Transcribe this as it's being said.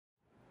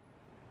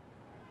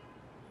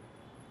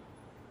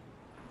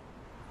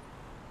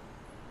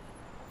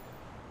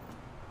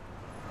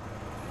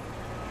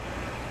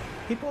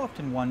People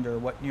often wonder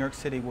what New York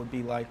City would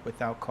be like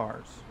without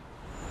cars.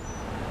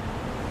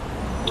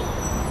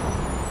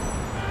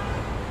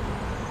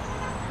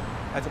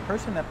 As a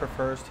person that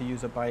prefers to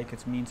use a bike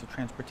as a means of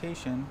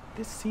transportation,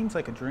 this seems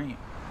like a dream.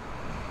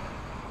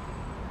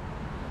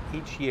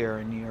 Each year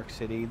in New York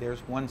City, there's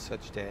one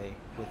such day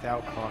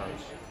without cars.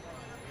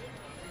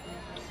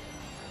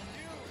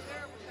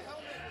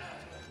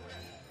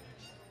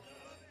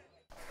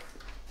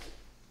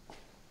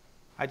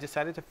 I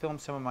decided to film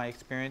some of my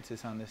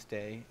experiences on this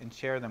day and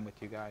share them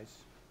with you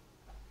guys.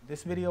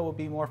 This video will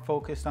be more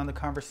focused on the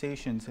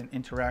conversations and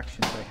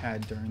interactions I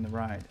had during the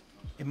ride.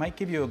 It might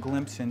give you a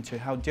glimpse into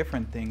how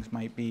different things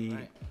might be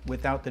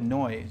without the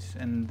noise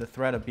and the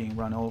threat of being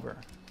run over.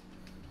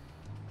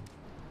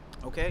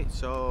 Okay,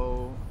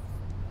 so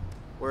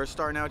we're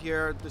starting out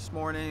here this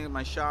morning at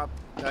my shop.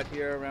 Got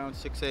here around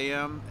 6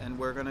 a.m. and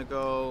we're gonna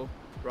go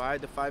ride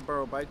the 5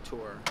 Boro Bike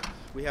Tour.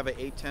 We have an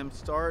 8:10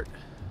 start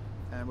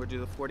and we'll do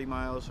the 40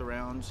 miles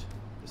around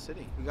the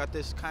city. We got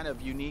this kind of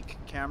unique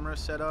camera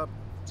set up.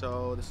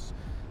 So this is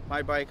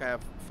my bike. I have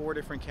 4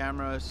 different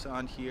cameras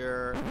on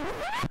here.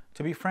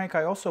 To be frank,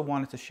 I also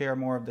wanted to share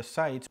more of the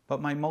sights,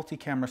 but my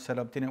multi-camera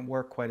setup didn't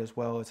work quite as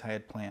well as I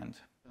had planned.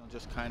 I'll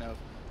just kind of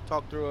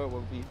talk through it.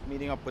 We'll be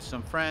meeting up with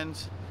some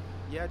friends.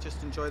 Yeah,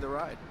 just enjoy the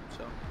ride.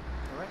 So,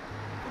 all right,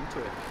 into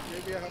it.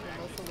 Maybe I have a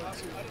muscle or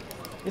two.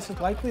 This is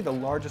likely the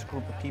largest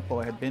group of people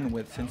I had been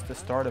with since the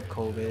start of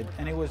COVID,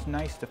 and it was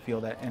nice to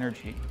feel that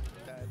energy.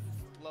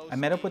 I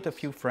met up with a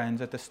few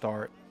friends at the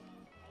start,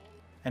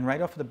 and right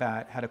off the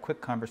bat had a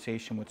quick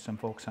conversation with some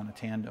folks on a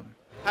tandem.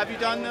 Have you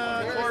done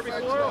the tour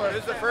before? This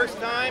is the first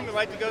time. We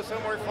like to go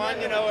somewhere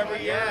fun, you know,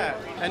 every year. Yeah.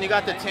 And you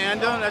got the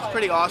tandem? That's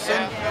pretty awesome.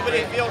 Yeah.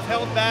 Nobody feels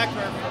held back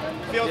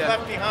or feels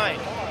left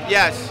behind.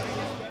 Yes.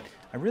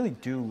 I really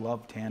do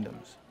love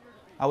tandems.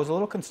 I was a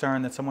little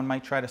concerned that someone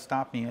might try to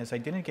stop me as I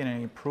didn't get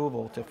any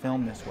approval to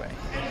film this way.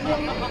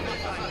 All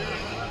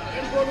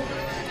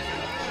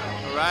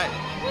right.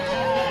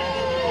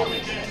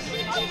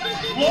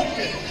 Look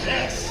at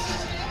this.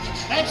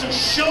 That's a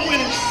show in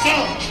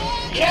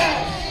itself.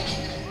 Yes.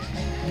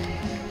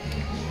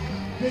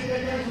 Think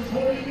that guy's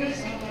recording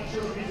this? I'm not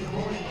sure if he's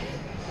recording it.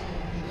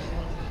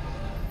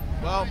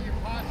 Well,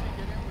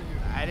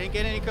 I didn't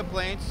get any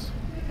complaints.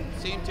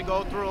 Seemed to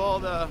go through all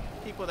the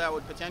people that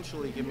would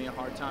potentially give me a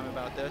hard time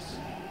about this.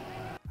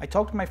 I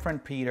talked to my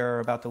friend Peter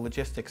about the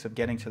logistics of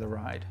getting to the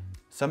ride.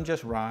 Some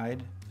just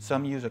ride,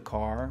 some use a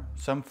car,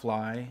 some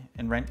fly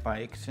and rent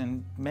bikes,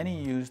 and many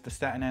use the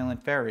Staten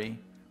Island Ferry,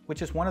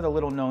 which is one of the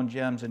little known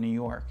gems in New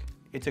York.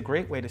 It's a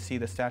great way to see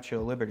the Statue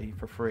of Liberty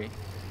for free.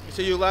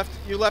 So you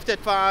left at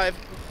 5,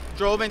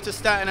 drove into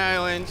Staten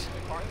Island,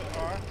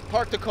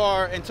 parked the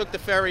car and took the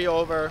ferry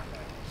over.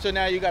 So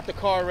now you got the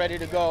car ready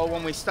to go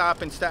when we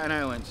stop in Staten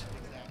Island.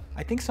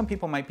 I think some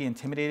people might be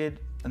intimidated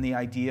on the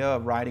idea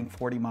of riding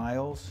 40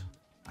 miles.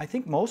 I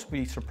think most would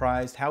be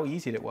surprised how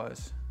easy it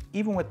was,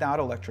 even without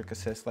electric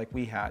assist like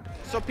we had.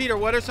 So Peter,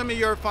 what are some of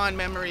your fond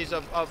memories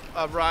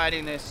of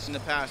riding this in the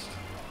past?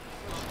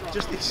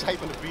 Just the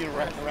excitement of being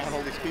around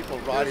all these people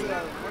riding.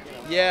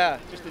 Yeah.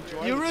 Just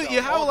enjoying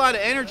You have a lot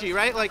of energy,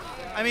 right? Like,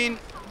 I mean,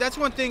 that's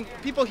one thing.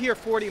 People hear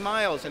 40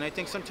 miles, and I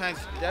think sometimes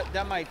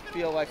that might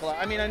feel like a lot.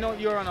 I mean, I know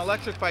you're on an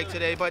electric bike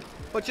today, but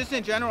just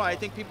in general, I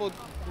think people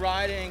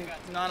riding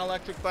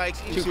non-electric bikes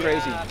too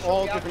crazy.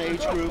 All different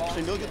age groups,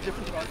 and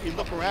you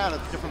look around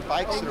at the different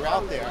bikes that are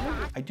out there.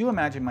 I do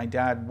imagine my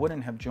dad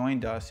wouldn't have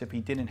joined us if he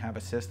didn't have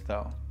assist,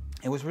 though.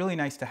 It was really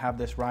nice to have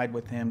this ride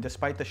with him,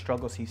 despite the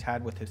struggles he's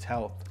had with his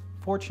health.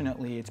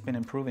 Fortunately, it's been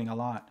improving a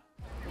lot.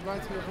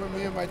 Reminds me of when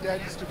me and my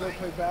dad used to go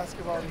play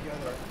basketball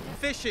together.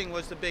 Fishing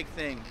was the big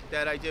thing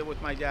that I did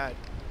with my dad.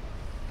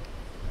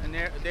 And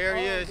there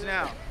he is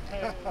now.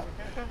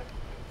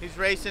 He's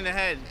racing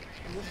ahead.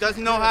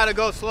 Doesn't know how to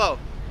go slow.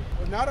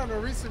 Well, not on a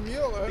Riese and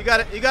Muller.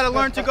 You gotta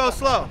learn to go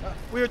slow.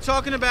 We were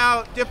talking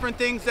about different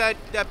things that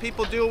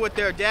people do with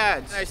their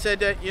dads. I said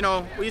that, you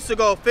know, we used to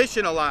go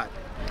fishing a lot.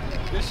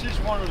 This is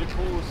one of the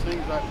coolest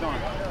things I've done.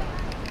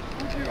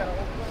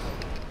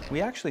 We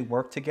actually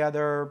work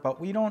together,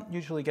 but we don't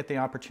usually get the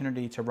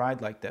opportunity to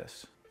ride like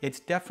this. It's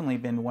definitely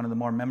been one of the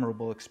more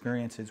memorable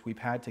experiences we've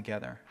had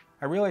together.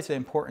 I realize the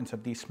importance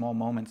of these small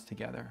moments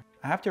together.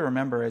 I have to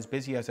remember, as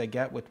busy as I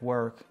get with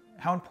work,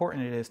 how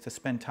important it is to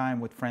spend time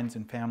with friends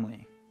and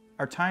family.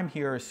 Our time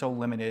here is so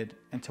limited,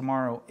 and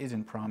tomorrow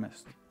isn't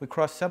promised. We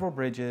crossed several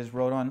bridges,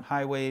 rode on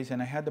highways,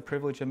 and I had the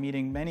privilege of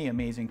meeting many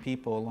amazing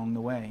people along the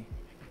way.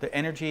 The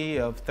energy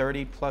of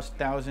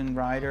 30,000+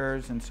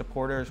 riders and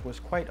supporters was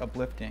quite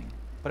uplifting.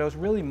 But I was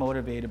really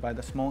motivated by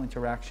the small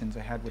interactions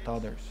I had with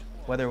others,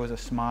 whether it was a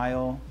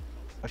smile,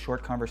 a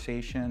short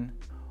conversation,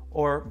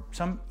 or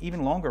some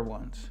even longer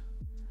ones.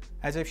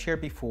 As I've shared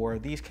before,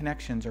 these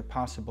connections are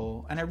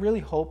possible, and I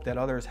really hope that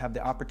others have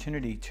the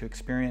opportunity to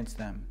experience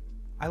them.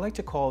 I like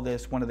to call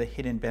this one of the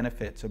hidden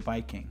benefits of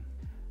biking,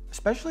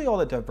 especially all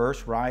the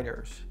diverse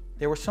riders.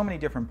 There were so many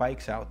different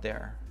bikes out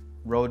there.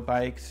 Road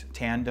bikes,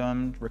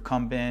 tandems,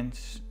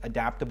 recumbents,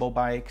 adaptable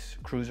bikes,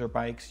 cruiser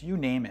bikes, you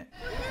name it.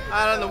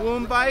 Out on the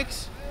womb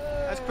bikes,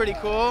 that's pretty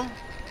cool.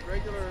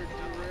 Regular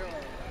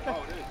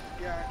derail.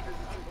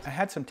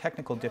 had some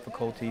technical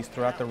difficulties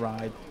throughout the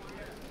ride.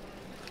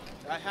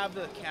 I have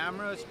the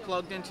cameras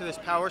plugged into this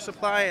power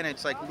supply and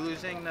it's like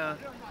losing the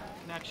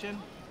connection.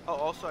 Oh,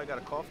 also I got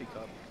a coffee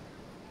cup.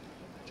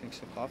 Drink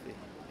some coffee.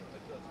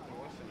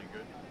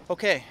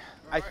 Okay,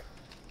 I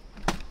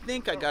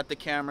think I got the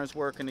cameras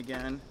working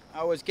again.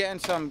 I was getting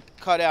some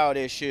cutout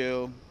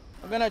issue.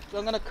 I'm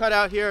gonna cut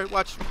out here.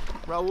 Watch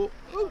Raul.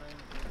 Ooh.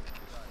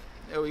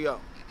 There we go.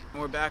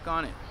 And we're back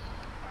on it.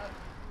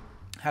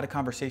 Had a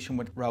conversation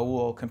with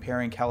Raul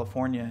comparing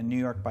California and New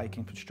York bike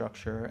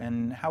infrastructure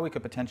and how we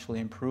could potentially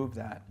improve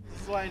that.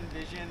 This is what I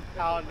envisioned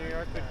how New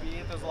York would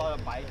be. There's a lot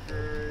of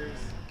bikers.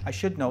 I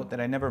should note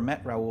that I never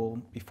met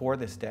Raul before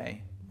this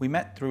day. We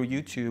met through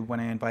YouTube when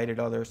I invited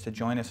others to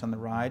join us on the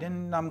ride,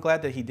 and I'm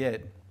glad that he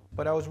did.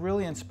 But I was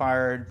really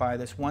inspired by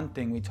this one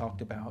thing we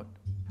talked about,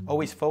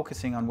 always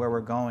focusing on where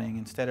we're going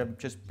instead of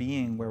just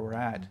being where we're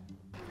at.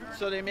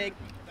 So they make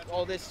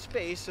all this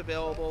space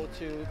available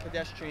to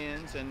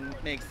pedestrians and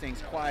makes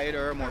things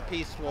quieter, more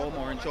peaceful,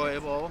 more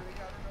enjoyable,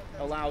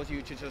 allows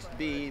you to just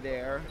be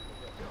there.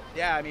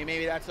 Yeah, I mean,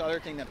 maybe that's the other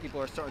thing that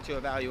people are starting to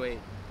evaluate.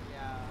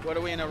 What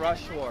are we in a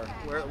rush for?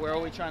 Where are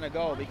we trying to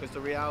go? Because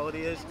the reality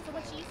is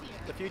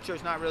the future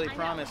is not really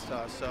promised to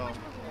us. So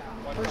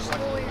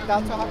personally,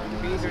 that's what happened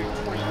to me during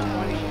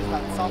 2020 is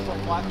that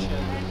self-reflection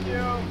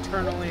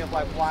internally of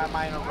like, why am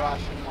I in a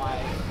rush and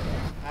why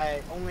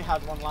I only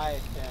had one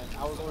life and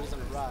I was always in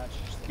a rush.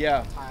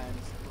 Yeah.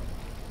 Times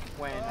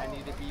when I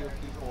needed to be with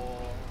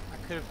people, I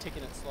could have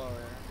taken it slower.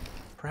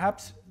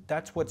 Perhaps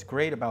that's what's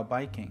great about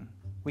biking.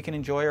 We can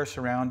enjoy our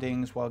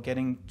surroundings while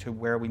getting to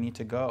where we need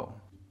to go.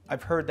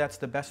 I've heard that's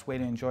the best way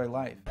to enjoy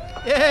life.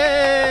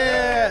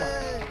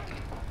 Yeah!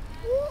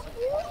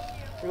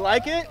 You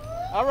like it?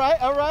 All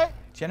right, all right.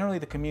 Generally,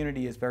 the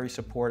community is very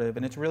supportive,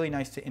 and it's really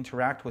nice to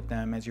interact with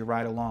them as you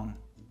ride along.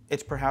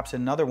 It's perhaps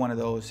another one of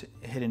those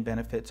hidden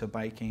benefits of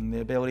biking,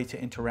 the ability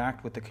to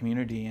interact with the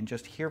community and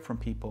just hear from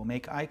people,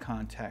 make eye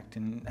contact,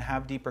 and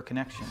have deeper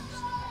connections.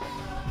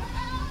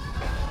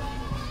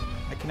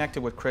 I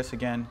connected with Chris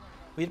again.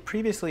 We had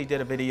previously did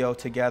a video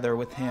together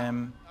with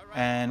him,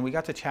 and we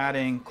got to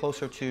chatting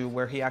closer to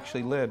where he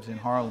actually lives in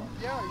Harlem.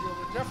 Yeah, you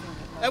definitely.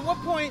 At what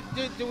point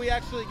do we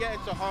actually get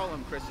into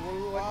Harlem, Chris?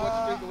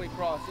 What street do we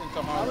cross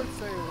into Harlem? I would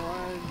say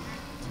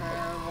 110,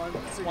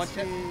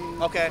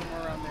 116, Okay.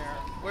 somewhere around there.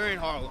 We're in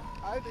Harlem.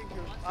 I think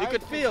You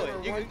could feel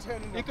it.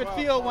 You could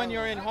feel when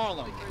you're in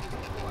Harlem.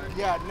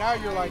 Yeah, now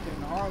you're like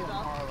in Harlem.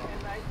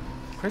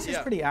 Chris is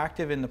pretty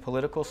active in the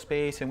political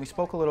space, and we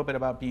spoke a little bit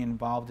about being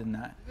involved in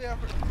that. Yeah,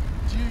 but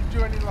do you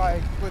do any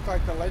with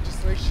the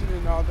legislation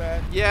and all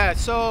that? Yeah,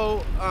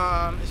 so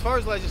as far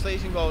as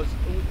legislation goes,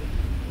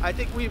 I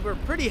think we were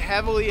pretty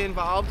heavily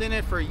involved in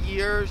it for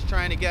years,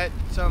 trying to get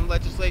some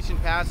legislation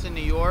passed in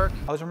New York.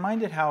 I was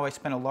reminded how I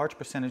spent a large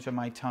percentage of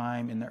my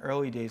time in the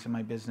early days of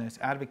my business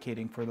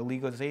advocating for the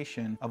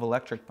legalization of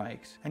electric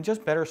bikes and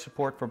just better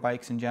support for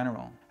bikes in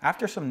general.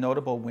 After some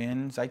notable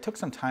wins, I took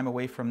some time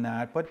away from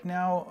that, but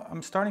now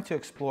I'm starting to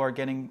explore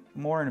getting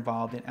more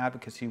involved in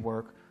advocacy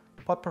work,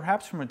 but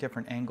perhaps from a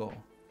different angle.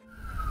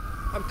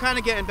 I'm kind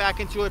of getting back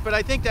into it, but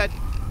I think that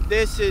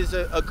this is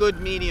a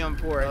good medium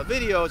for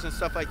videos and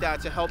stuff like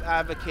that to help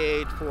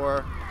advocate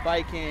for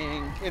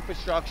biking,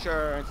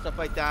 infrastructure and stuff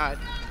like that,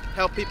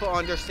 help people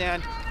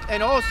understand.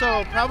 And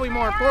also, probably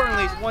more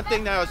importantly, one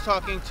thing that I was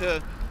talking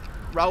to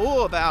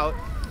Raul about,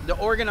 the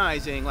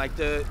organizing, like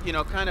the,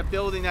 kind of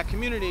building that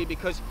community,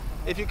 because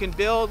if you can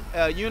build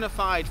a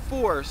unified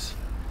force,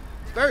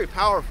 it's very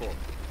powerful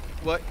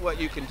what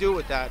you can do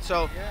with that.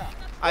 So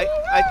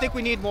I think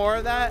we need more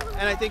of that,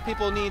 and I think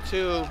people need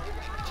to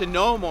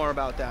know more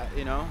about that,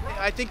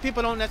 I think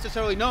people don't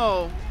necessarily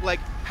know, like,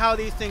 how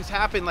these things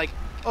happen. Like,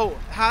 oh,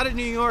 how did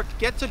New York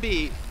get to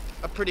be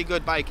a pretty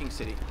good biking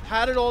city?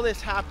 How did all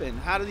this happen?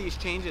 How did these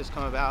changes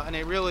come about? And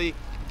it really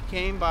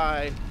came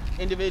by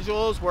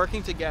individuals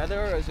working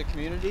together as a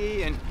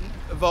community and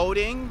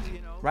voting,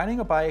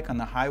 Riding a bike on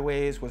the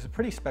highways was a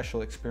pretty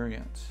special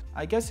experience.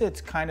 I guess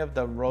it's kind of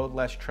the road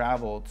less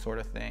traveled sort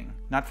of thing.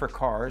 Not for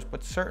cars,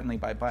 but certainly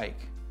by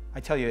bike. I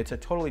tell you, it's a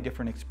totally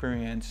different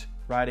experience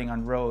riding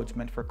on roads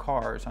meant for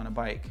cars on a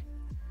bike.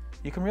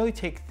 You can really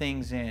take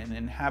things in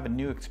and have a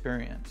new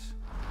experience.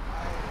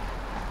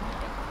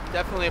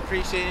 Definitely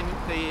appreciating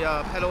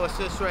the pedal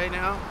assist right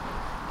now.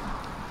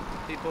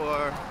 People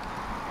are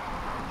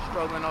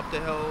struggling up the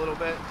hill a little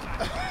bit.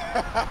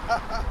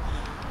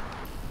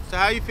 So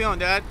how you feeling,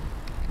 Dad?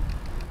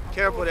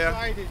 Careful there.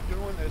 I'm excited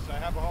doing this. I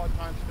have a hard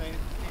time staying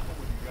people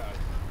with you guys.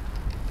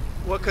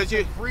 Well, because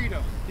you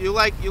freedom. You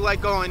like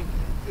going.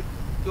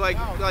 You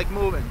like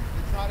moving.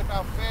 It's not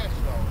about fast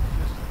though.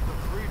 It's just the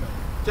freedom.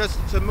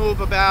 Just to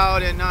move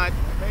about and not.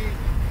 Amazing.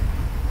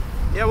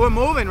 Yeah, we're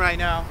moving right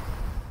now.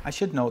 I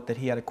should note that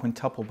he had a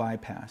quintuple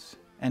bypass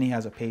and he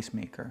has a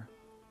pacemaker.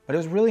 But it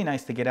was really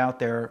nice to get out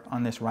there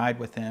on this ride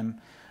with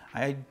him.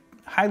 I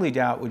highly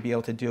doubt we'd be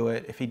able to do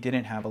it if he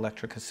didn't have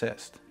electric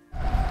assist.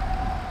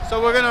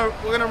 So we're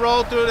gonna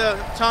roll through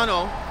the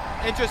tunnel.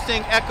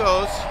 Interesting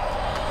echoes.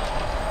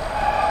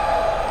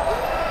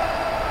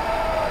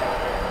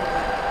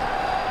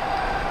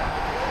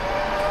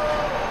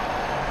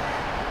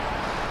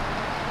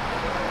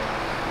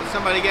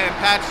 somebody getting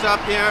patched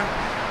up here.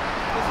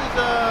 This is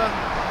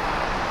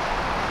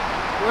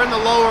we're in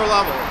the lower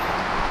level.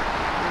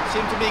 We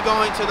seem to be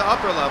going to the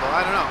upper level.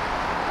 I don't know.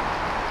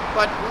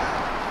 But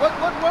what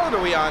road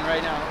are we on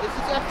right now? Is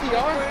this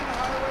FTR?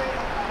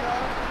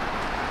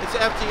 It's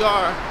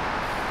FTR.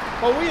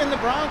 Are we in the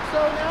Bronx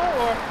though now,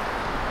 or?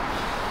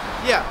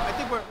 Yeah, I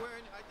think we're in.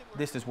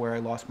 This is where I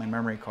lost my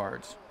memory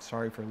cards.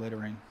 Sorry for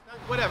littering.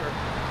 Whatever.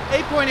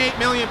 8.8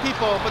 million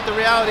people, but the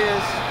reality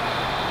is,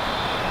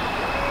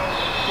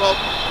 well,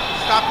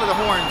 stop for the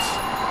horns.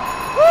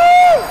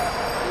 Woo!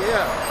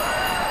 Yeah.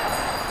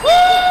 Woo!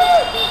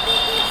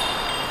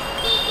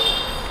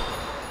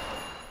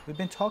 We've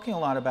been talking a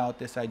lot about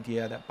this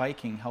idea that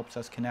biking helps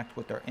us connect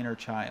with our inner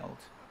child.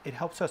 It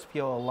helps us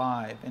feel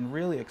alive and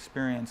really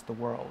experience the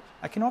world.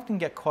 I can often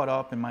get caught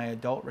up in my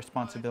adult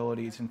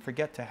responsibilities and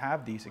forget to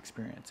have these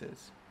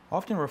experiences. I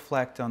often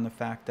reflect on the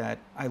fact that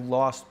I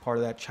lost part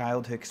of that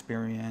childhood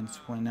experience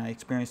when I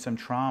experienced some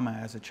trauma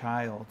as a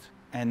child.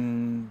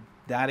 And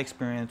that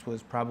experience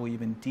was probably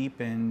even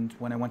deepened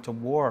when I went to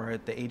war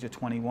at the age of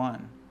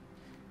 21.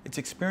 It's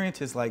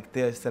experiences like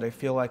this that I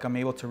feel like I'm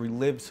able to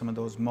relive some of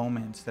those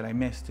moments that I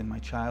missed in my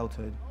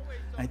childhood.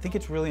 And I think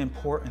it's really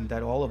important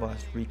that all of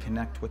us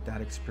reconnect with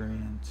that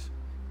experience.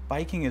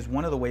 Biking is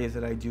one of the ways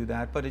that I do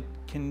that, but it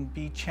can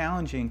be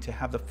challenging to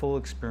have the full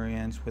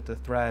experience with the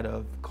threat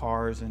of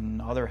cars and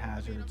other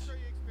hazards.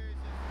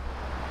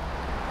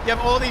 You have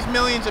all these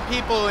millions of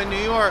people in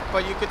New York,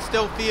 but you could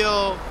still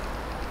feel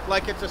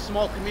like it's a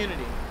small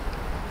community.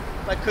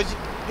 Like, because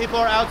people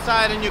are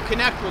outside and you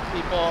connect with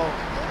people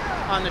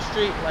on the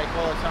street like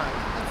all the time.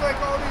 It's like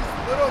all these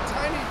little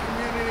tiny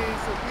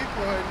communities of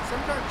people, and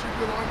sometimes you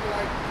belong to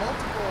like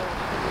multiple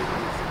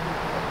communities of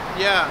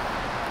people. Yeah.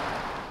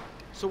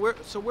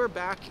 So we're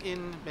back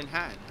in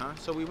Manhattan, huh?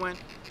 So we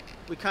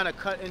kind of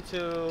cut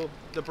into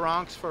the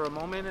Bronx for a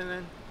moment,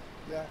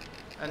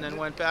 and then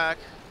went back.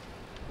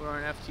 We're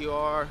in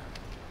FTR,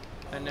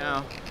 and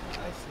now.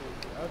 I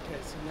see.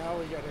 Okay, so now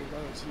we gotta go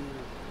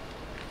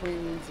to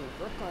Queens and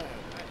Brooklyn.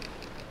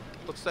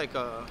 Looks like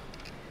a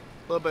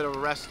little bit of a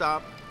rest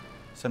stop.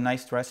 Some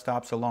nice rest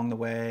stops along the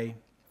way,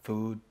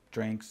 food,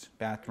 drinks,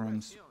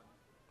 bathrooms,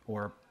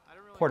 or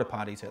porta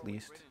potties at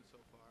least,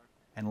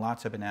 and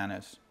lots of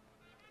bananas.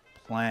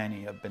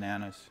 Plenty of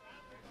bananas.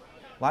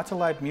 Lots of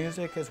live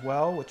music as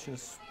well, which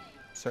is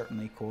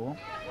certainly cool.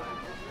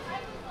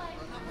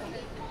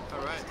 All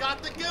right.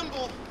 Got the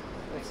gimbal.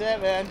 That's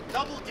it, man.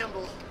 Double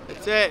gimbal.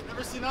 That's it.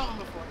 Never seen that one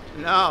before.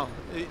 No.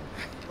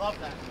 Love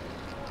that.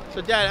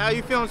 So, Dad, how are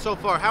you feeling so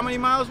far? How many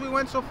miles we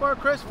went so far,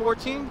 Chris?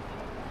 14?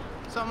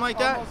 Something like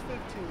that? Almost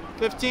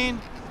 15?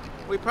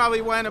 We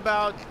probably went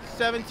about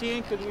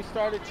 17 because we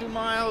started 2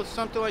 miles,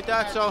 something like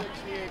that. So, 68%.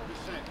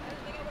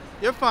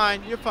 you're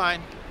fine. You're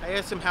fine. I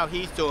asked him how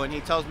he's doing. He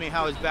tells me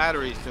how his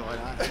battery's doing.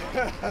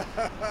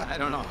 I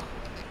don't know.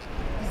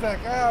 He's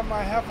like,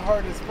 my half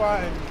heart is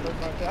fine, but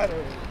my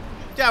battery.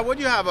 Dad, what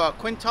do you have? A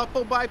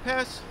quintuple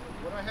bypass?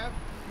 What do I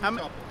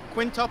have?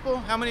 Quintuple?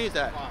 How many is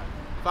that?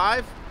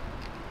 5?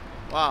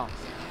 Wow.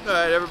 All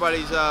right,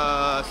 everybody's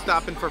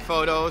stopping for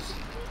photos.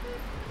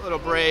 A little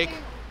break.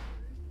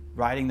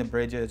 Riding the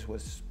bridges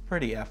was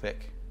pretty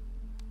epic.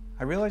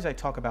 I realize I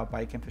talk about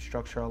bike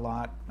infrastructure a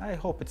lot. I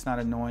hope it's not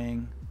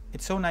annoying.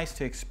 It's so nice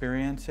to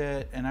experience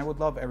it, and I would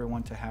love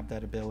everyone to have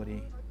that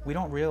ability. We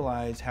don't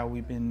realize how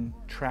we've been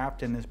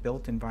trapped in this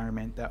built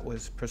environment that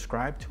was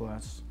prescribed to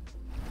us.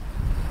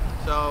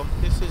 So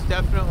this is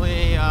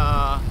definitely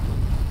a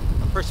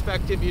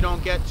perspective you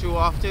don't get too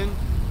often.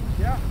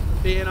 Yeah.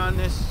 Being on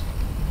this.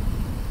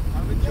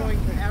 I'm enjoying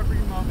every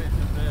moment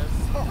of this.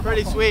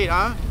 Pretty sweet,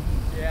 huh?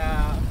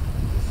 Yeah.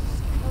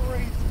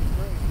 Crazy,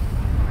 crazy.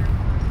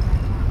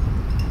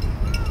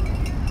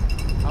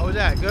 How was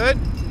that? Good?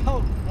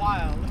 Oh,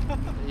 wild.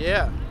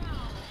 Yeah.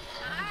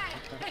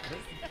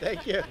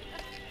 Thank you.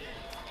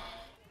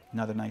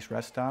 Another nice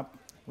rest stop.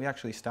 We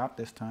actually stopped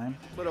this time.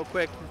 Little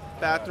quick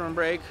bathroom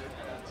break.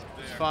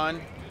 It's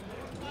fun.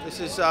 This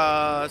is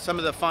some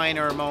of the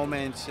finer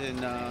moments in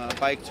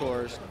bike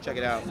tours. Check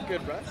it out.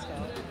 Good rest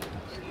stop.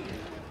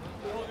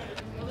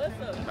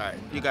 All right,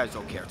 you guys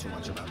don't care too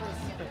much about this.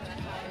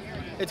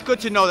 It's good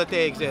to know that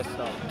they exist,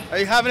 though. Are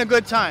you having a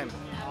good time?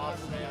 All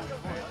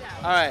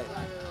right,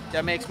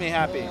 that makes me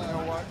happy. You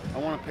know what? I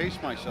want to pace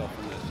myself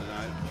in this, and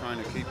I'm trying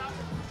to keep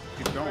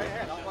going.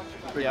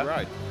 Big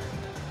ride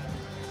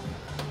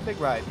Big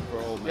ride. for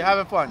old man. You're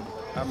having fun.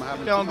 I'm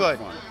having Feeling too much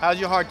good. fun. How's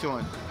your heart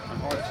doing? My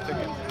heart's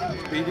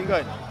sticking. Beating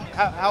good.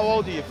 How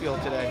old do you feel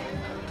today?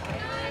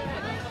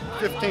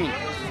 15.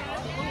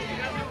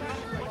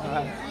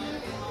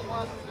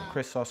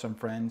 Chris saw some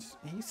friends.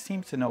 He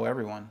seems to know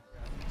everyone.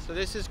 So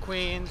this is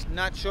Queens.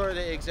 Not sure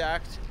the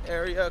exact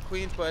area of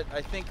Queens, but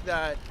I think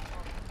that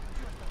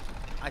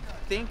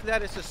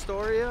it's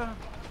Astoria.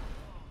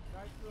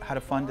 Had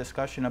a fun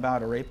discussion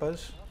about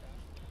arepas.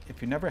 If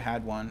you've never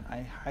had one,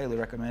 I highly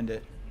recommend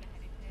it.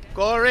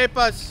 Go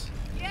Arepas!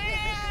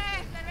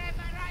 Yes,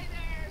 arepa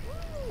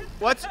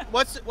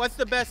riders! What's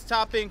the best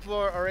topping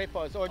for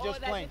arepas, or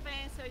just that plain?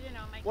 depends. So,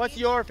 my What's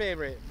kids- your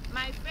favorite?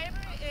 My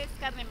favorite is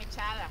carne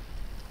mechada.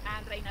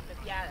 and Reina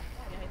Pepiada.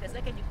 It's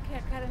like you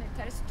can cut an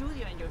entire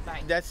studio in your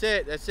bike. That's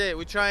it. That's it.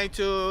 We're trying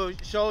to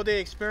show the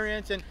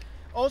experience and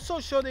also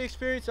show the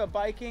experience of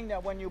biking,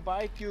 that when you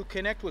bike, you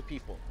connect with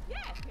people. Yeah,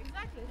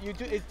 exactly. You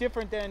do. It's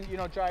different than, you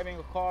know, driving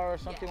a car or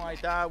something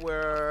like that,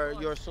 where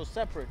you're so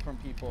separate from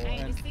people.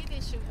 And in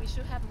the city, we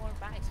should have more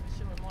bikes. We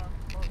should have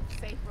more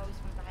safe roads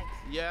for bikes.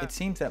 Yeah. It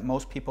seems that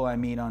most people I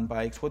meet on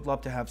bikes would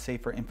love to have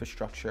safer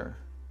infrastructure,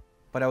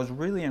 but I was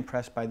really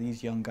impressed by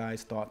these young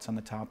guys' thoughts on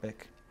the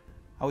topic.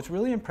 I was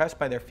really impressed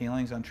by their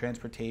feelings on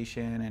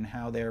transportation and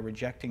how they're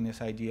rejecting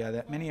this idea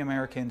that many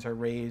Americans are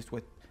raised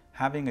with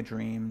having a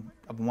dream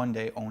of one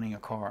day owning a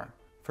car.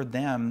 For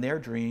them, their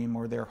dream,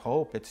 or their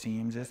hope, it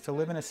seems, is to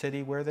live in a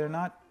city where they're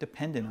not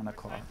dependent on a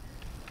car.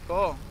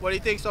 Cool. What do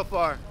you think so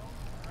far?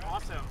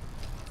 Awesome.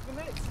 It's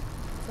nice.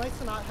 It's nice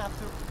to not have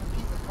to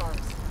compete with cars.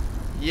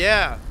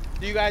 Yeah.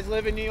 Do you guys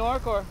live in New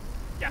York, or?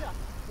 Yeah.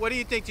 What do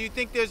you think? Do you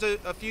think there's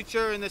a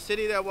future in the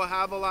city that will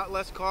have a lot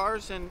less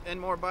cars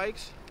and more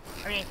bikes?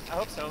 I mean, I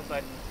hope so,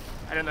 but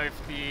I don't know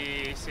if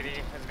the city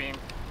has been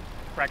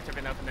proactive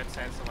enough in that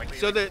sense.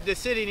 So the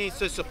city needs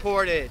to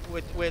support it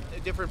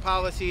with different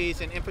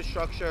policies and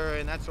infrastructure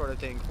and that sort of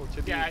thing.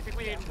 Yeah, I think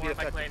we need more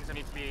bike lanes that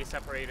need to be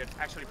separated,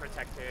 actually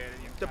protected.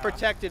 The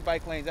protected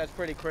bike lanes, that's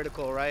pretty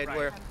critical, right? Right.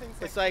 Where And things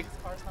it's like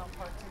like, cars not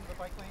parked in the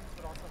bike lanes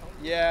would also help.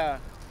 yeah.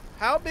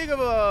 How big of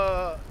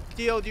a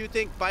deal do you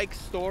think bike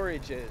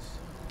storage is?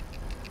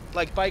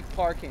 Like bike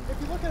parking?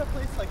 If you look at a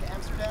place like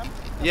Amsterdam,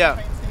 Yeah.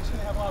 the train station,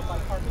 they have a lot of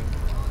bike parking.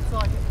 So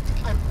like,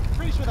 I'm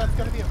pretty sure that's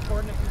going to be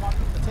important if you want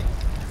people to take,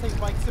 say,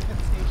 bikes to Penn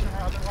Station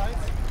or otherwise.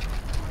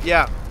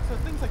 Yeah. So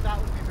things like that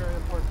would be very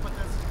important. But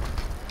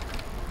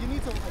you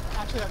need to like,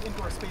 actually have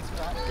indoor space for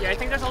that. Yeah, I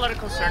think there's a lot of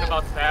concern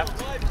about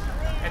theft.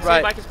 And Right.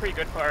 city bike is pretty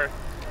good for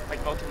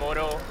like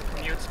multimodal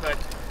commutes, but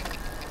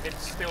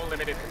it's still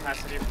limited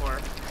capacity for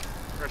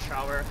rush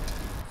hour.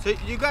 So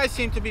you guys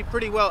seem to be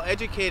pretty well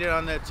educated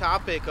on the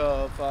topic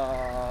of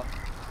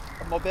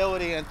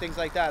mobility and things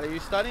like that. Are you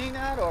studying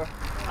that, or?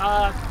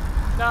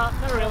 No,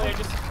 not really. I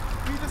just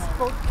We just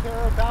both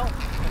care about.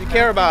 You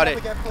care about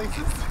it. Get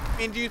places.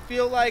 And do you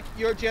feel like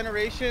your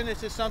generation,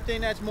 is this something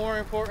that's more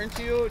important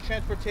to you?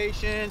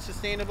 Transportation,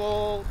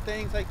 sustainable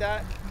things like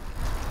that?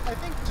 I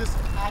think just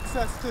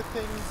access to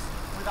things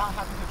without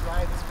having to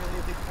drive is really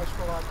a big push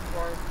for a lot of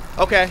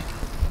people. Okay.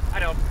 I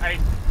don't. I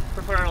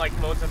prefer like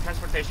modes of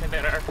transportation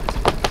that are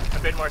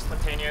a bit more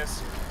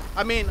spontaneous.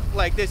 I mean,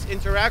 like this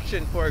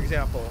interaction, for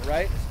example,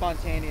 right?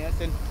 Spontaneous,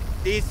 and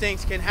these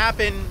things can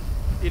happen,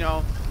 you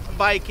know,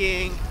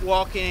 biking,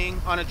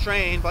 walking, on a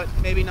train, but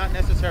maybe not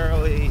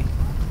necessarily,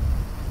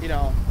 you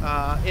know,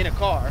 in a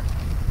car.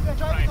 Yeah,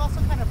 driving also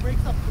kind of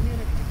breaks up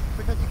community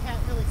because you can't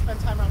really spend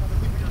time around other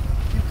people.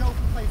 You go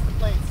from place to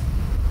place.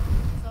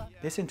 So,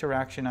 This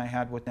interaction I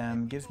had with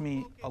them gives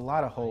me a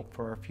lot of hope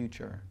for our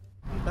future.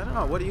 I don't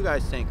know. What do you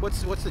guys think?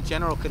 What's the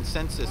general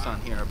consensus on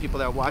here? People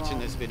that are watching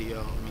this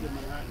video. I mean,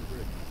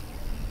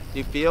 do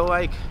you feel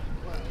like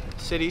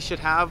cities should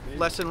have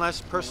less and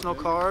less personal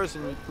cars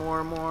and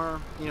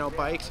more, you know,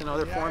 bikes and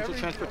other forms of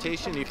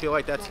transportation? Do you feel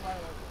like that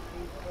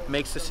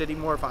makes the city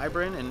more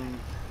vibrant and,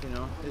 you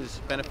know,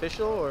 is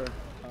beneficial, or?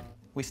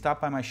 We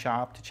stopped by my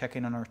shop to check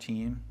in on our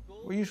team.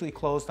 We're usually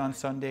closed on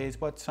Sundays,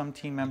 but some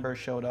team members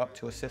showed up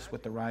to assist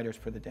with the riders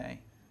for the day.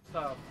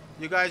 So,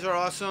 you guys are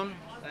awesome.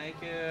 Thank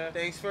you.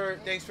 Thanks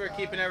for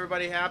keeping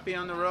everybody happy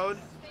on the road.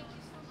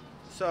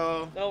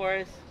 So, No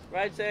worries.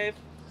 Ride safe.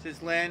 this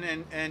is Lynn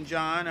and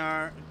John,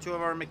 are two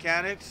of our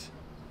mechanics,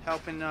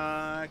 helping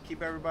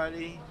keep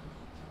everybody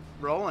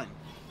rolling.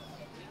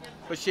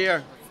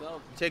 Bashir,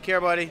 take care,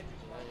 buddy.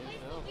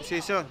 See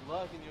you soon. Good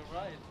luck in your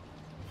ride.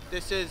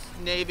 This is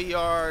Navy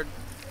Yard,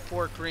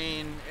 Fort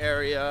Greene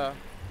area.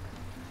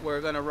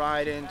 We're gonna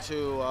ride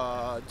into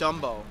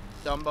Dumbo.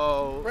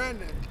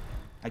 Brandon.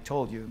 I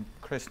told you,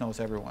 Chris knows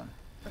everyone.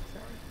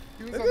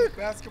 He was on the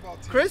basketball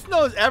team. Chris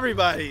knows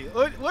everybody.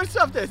 What's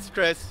up, this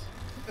Chris?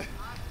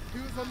 He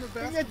was on the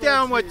basketball Get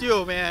down team. with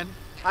you, man.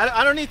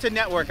 I don't need to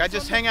network. I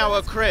just hang out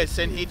with Chris,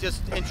 and he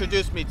just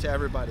introduced me to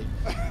everybody.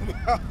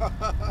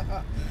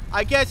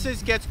 I guess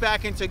this gets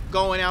back into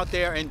going out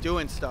there and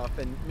doing stuff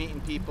and meeting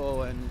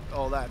people and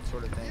all that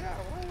sort of thing. Yeah,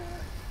 why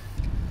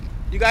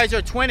not? You guys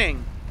are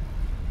twinning.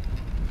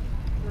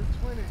 We're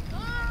twinning.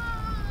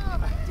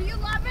 Oh, do you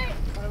love it?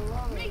 I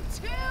love Me it.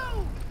 too.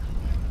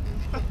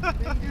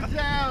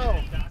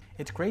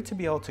 It's great to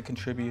be able to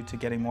contribute to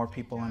getting more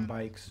people on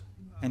bikes.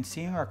 And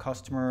seeing our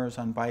customers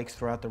on bikes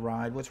throughout the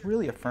ride was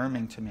really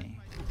affirming to me.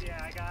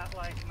 Yeah, I got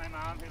like my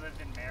mom who lives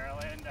in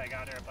Maryland. I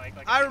got her a bike.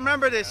 Like I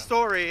remember this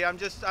story. I'm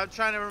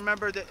trying to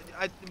remember that.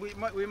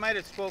 We might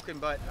have spoken,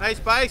 but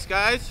nice bikes,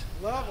 guys.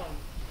 Love them.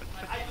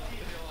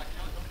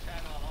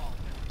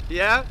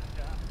 Yeah.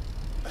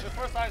 The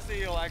first time I see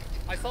you, like,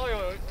 I saw you,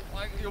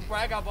 like, you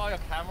brag about your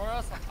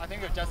cameras. I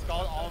think you just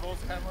got all those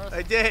cameras.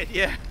 I did,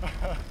 yeah.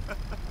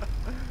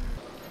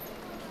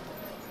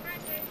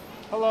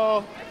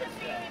 Hello. Good to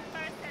see you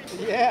in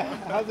person. Yeah.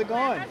 How's it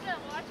going? I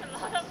watch a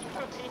lot of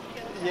your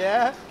videos.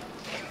 Yeah.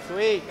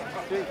 Sweet.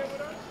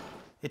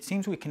 It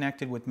seems we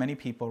connected with many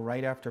people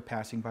right after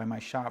passing by my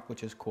shop,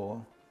 which is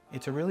cool.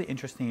 It's a really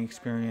interesting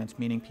experience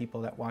meeting people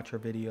that watch our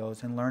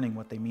videos and learning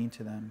what they mean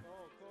to them.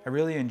 I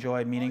really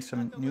enjoyed meeting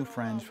some new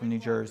friends from New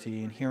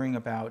Jersey and hearing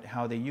about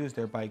how they use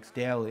their bikes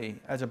daily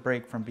as a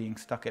break from being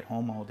stuck at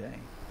home all day.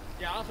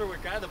 Yeah, after we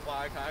get the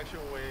bike, actually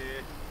we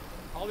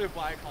only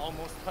bike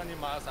almost 20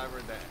 miles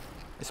every day.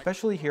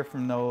 Especially hear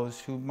from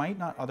those who might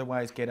not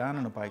otherwise get out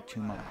on a bike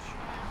too much.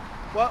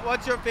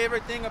 What's your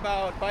favorite thing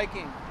about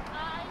biking?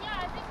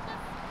 Yeah, I think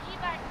this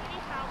e-bike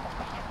really helps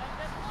me. But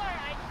before,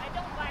 I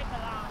don't bike a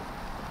lot.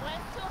 When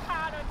it's too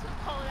hot or too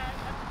cold, I'm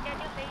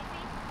getting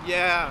lazy.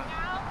 Yeah.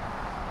 Now,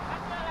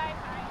 I feel like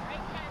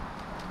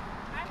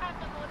I have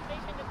the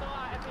motivation to go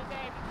out every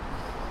day.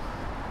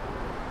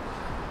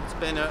 It's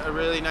been a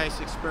really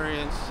nice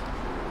experience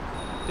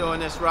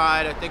doing this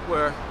ride. I think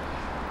we're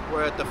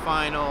at the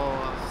final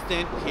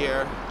stint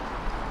here,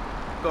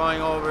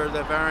 going over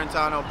the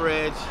Verrazano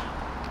Bridge,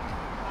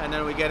 and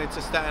then we get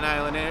into Staten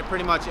Island, and it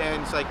pretty much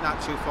ends like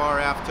not too far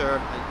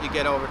after you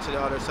get over to the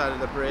other side of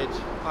the bridge.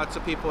 Lots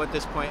of people at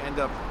this point end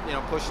up,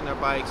 pushing their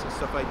bikes and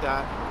stuff like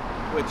that,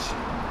 which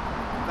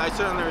I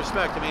certainly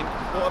respect. I mean,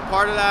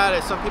 part of that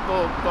is some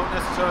people don't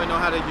necessarily know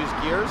how to use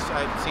gears.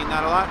 I've seen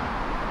that a lot.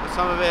 But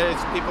some of it is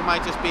people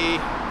might just be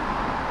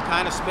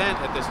kind of spent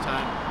at this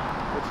time,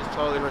 which is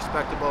totally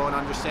respectable and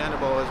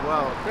understandable as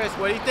well. Chris,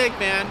 what do you think,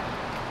 man?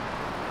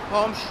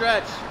 Home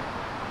stretch.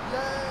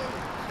 Yay!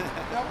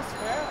 That was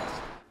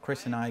fast.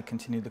 Chris and I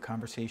continued the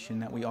conversation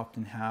that we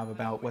often have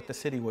about what the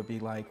city would be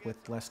like with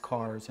less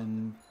cars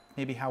and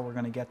maybe how we're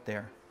going to get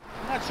there.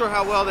 I'm not sure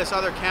how well this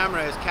other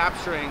camera is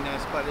capturing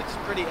this, but it's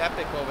pretty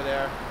epic over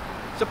there.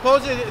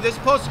 They're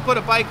supposed to put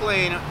a bike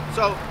lane,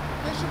 so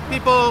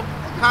people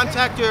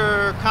contact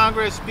your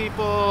Congress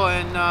people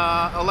and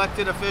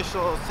elected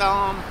officials,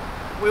 tell them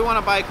we want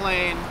a bike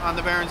lane on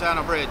the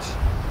Verrazano Bridge.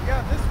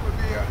 Yeah, this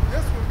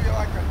would be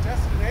like a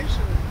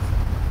destination.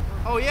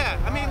 Oh yeah,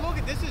 I mean, look,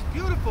 this is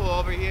beautiful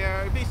over here.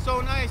 It'd be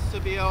so nice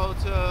to be able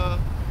to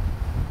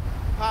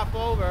pop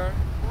over.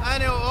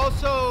 And it'll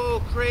also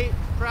create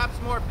perhaps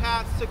more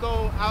paths to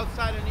go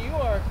outside of New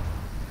York.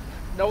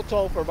 No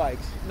toll for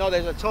bikes. No,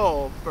 there's a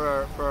toll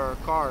for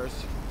cars.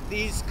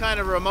 These kind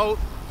of remote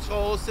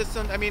toll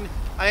systems, I mean,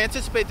 I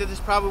anticipate that this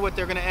is probably what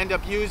they're going to end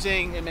up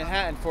using in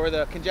Manhattan for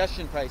the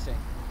congestion pricing.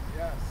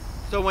 Yes.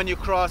 So when you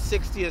cross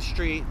 60th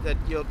Street, that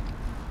you'll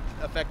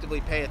effectively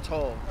pay a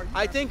toll.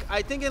 I think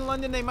in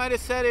London they might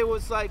have said it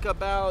was like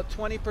about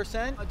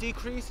 20% a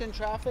decrease in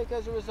traffic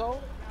as a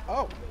result.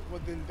 Oh,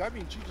 well then that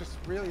means you just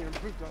really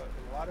improved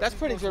a lot of. That's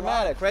pretty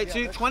dramatic, right?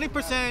 Yeah, so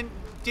 20%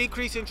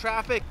 decrease in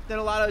traffic, then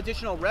a lot of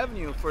additional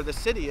revenue for the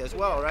city as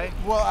well, right?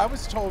 Well, I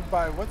was told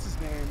by what's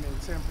his name in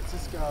San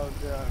Francisco,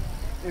 the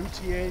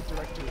MTA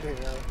director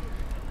there,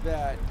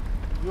 that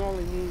you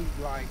only need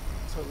like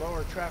to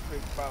lower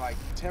traffic by like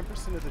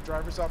 10% of the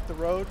drivers off the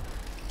road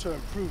to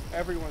improve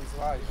everyone's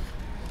life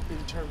in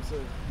terms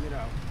of,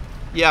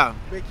 yeah,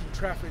 making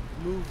traffic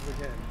move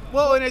again.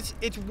 Well, and it's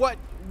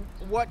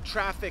what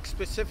traffic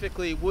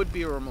specifically would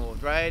be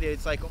removed, right?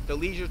 It's like the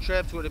leisure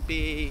trips. Would it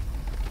be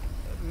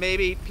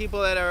maybe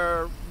people that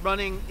are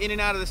running in and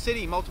out of the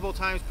city multiple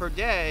times per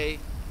day?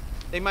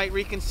 They might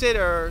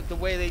reconsider the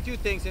way they do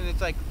things, and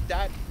it's like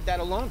that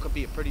alone could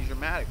be pretty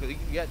dramatic. You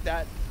get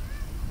that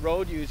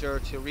road user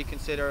to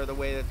reconsider the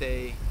way that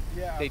they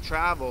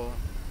travel.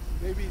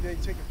 Maybe they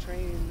take a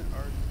train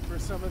or for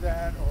some of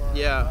that, or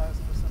a bus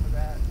for some of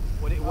that.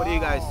 What do you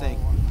guys think?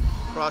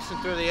 Crossing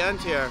through the end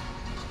here.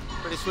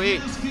 Pretty sweet.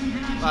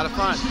 A lot of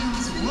fun.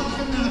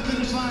 Welcome to the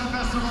Finish Line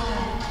Festival.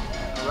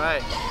 All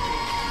right.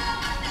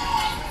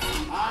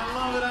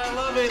 I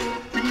love it.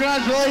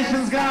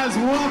 Congratulations, guys.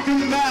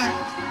 Welcome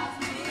back.